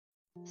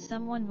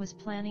Someone was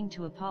planning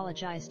to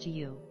apologize to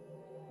you.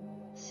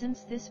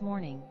 Since this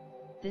morning,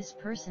 this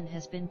person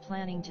has been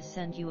planning to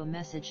send you a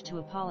message to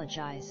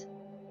apologize,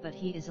 but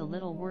he is a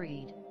little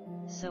worried,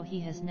 so he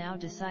has now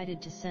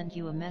decided to send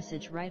you a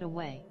message right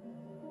away.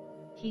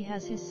 He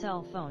has his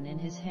cell phone in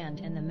his hand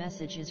and the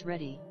message is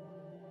ready.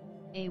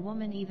 A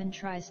woman even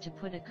tries to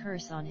put a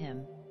curse on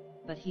him,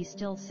 but he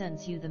still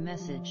sends you the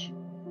message.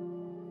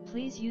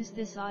 Please use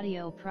this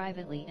audio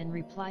privately and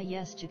reply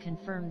yes to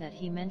confirm that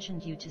he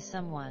mentioned you to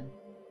someone.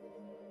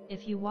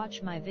 If you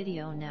watch my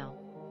video now,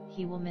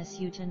 he will miss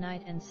you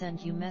tonight and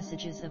send you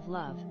messages of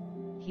love.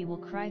 He will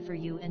cry for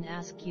you and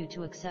ask you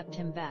to accept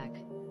him back.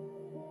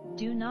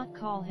 Do not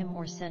call him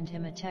or send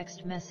him a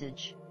text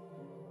message.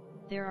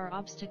 There are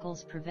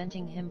obstacles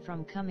preventing him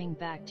from coming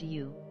back to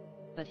you,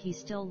 but he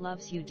still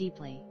loves you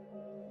deeply.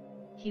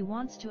 He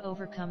wants to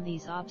overcome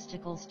these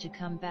obstacles to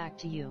come back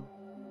to you.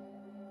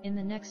 In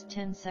the next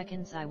 10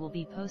 seconds I will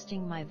be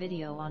posting my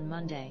video on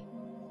Monday.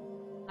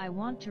 I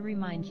want to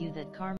remind you that karma